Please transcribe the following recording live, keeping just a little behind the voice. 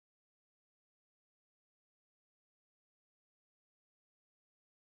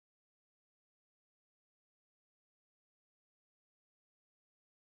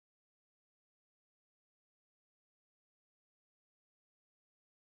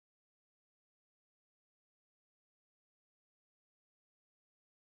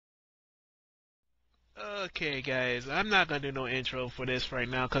Okay, guys, I'm not gonna do no intro for this right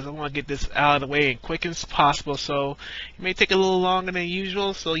now because I want to get this out of the way as quick as possible. So it may take a little longer than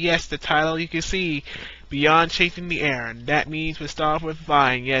usual. So yes, the title you can see, Beyond Chasing the Air, and that means we start off with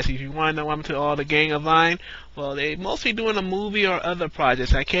Vine. Yes, if you want to know what happened to all the gang of Vine, well, they mostly doing a movie or other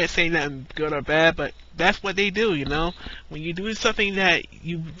projects. I can't say nothing good or bad, but that's what they do. You know, when you do something that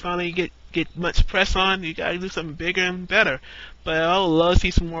you finally get much press on, you gotta do something bigger and better. But I would love to see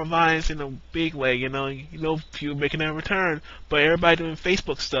some more Vines in a big way, people making a return, but everybody doing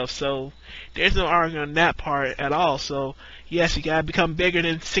Facebook stuff, so there's no arguing on that part at all. So yes, you gotta become bigger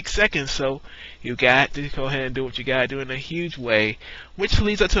than 6 seconds, so you got to go ahead and do what you gotta do in a huge way, which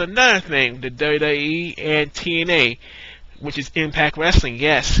leads up to another thing, the WWE and TNA, which is Impact Wrestling.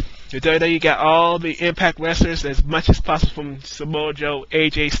 Yes, the WWE got all the Impact wrestlers as much as possible, from Samoa Joe,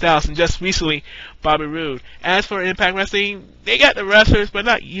 AJ Styles, and just recently Bobby Roode. As for Impact Wrestling, they got the wrestlers, but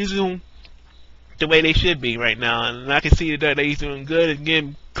not using them the way they should be right now. And I can see the WWE's doing good and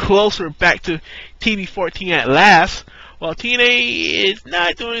getting closer back to TV14 at last. While TNA is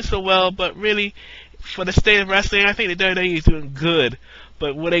not doing so well, but really, for the state of wrestling, I think the WWE is doing good.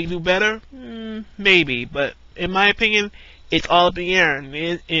 But will they do better? Maybe. But in my opinion, it's all up in the air. And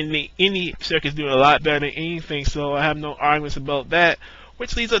the indie circuit's doing a lot better than anything, so I have no arguments about that.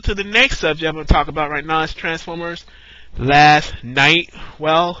 Which leads up to the next subject I'm going to talk about right now is Transformers. Last night,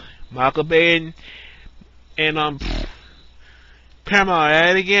 well, Michael Bay and Paramount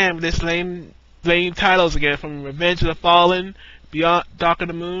at it again with this lame titles again, from Revenge of the Fallen, Beyond Dark of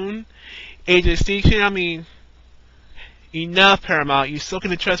the Moon, Age of Extinction. I mean, enough, Paramount. You're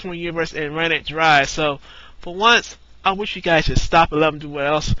soaking the Transformers universe and ran it dry. So, for once, I wish you guys should stop and let them do what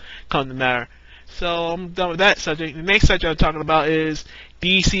else comes to matter. So, I'm done with that subject. The next subject I'm talking about is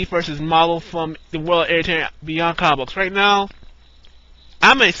DC versus Marvel from the World of Entertainment Beyond Comic Books. Right now,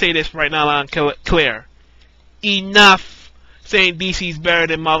 I'm going to say this right now loud and clear. Enough saying DC's better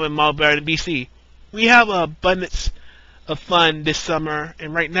than Marvel and Marvel better than DC. We have an abundance of fun this summer,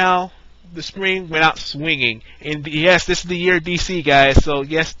 and right now, the spring went out swinging. And yes, this is the year of DC, guys. So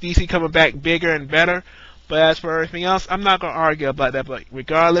yes, DC coming back bigger and better. But as for everything else, I'm not going to argue about that. But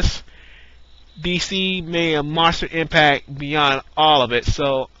regardless, DC made a monster impact beyond all of it.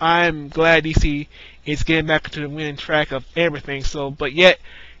 So I'm glad DC is getting back to the winning track of everything. So, but yet,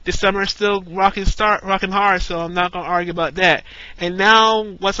 this summer is still rocking hard. So I'm not going to argue about that. And now,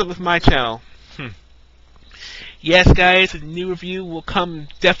 what's up with my channel? Yes, guys, a new review will come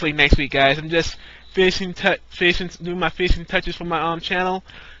definitely next week, guys. I'm just doing my finishing touches for my channel.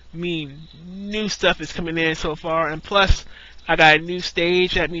 I mean, new stuff is coming in so far, and plus, I got a new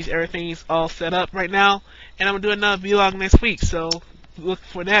stage. That means everything's all set up right now, and I'm gonna do another vlog next week. So look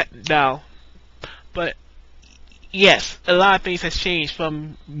for that now. But yes, a lot of things has changed,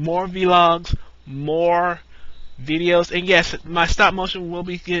 from more vlogs, more videos, and yes, my stop motion will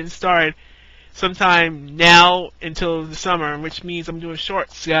be getting started sometime now until the summer, which means I'm doing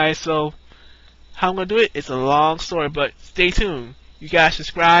shorts, guys. So how I'm gonna do it, it's a long story, but stay tuned. You guys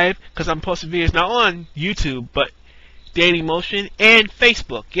subscribe, because I'm posting videos not on YouTube, but Daily Motion and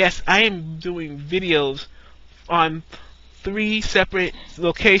Facebook. Yes, I am doing videos on 3 separate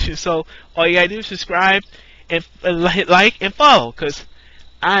locations, so all you gotta do is subscribe and hit like and follow, because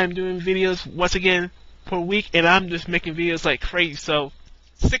I'm doing videos once again per week, and I'm just making videos like crazy. So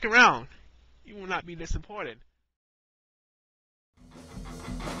stick around. You will not be disappointed.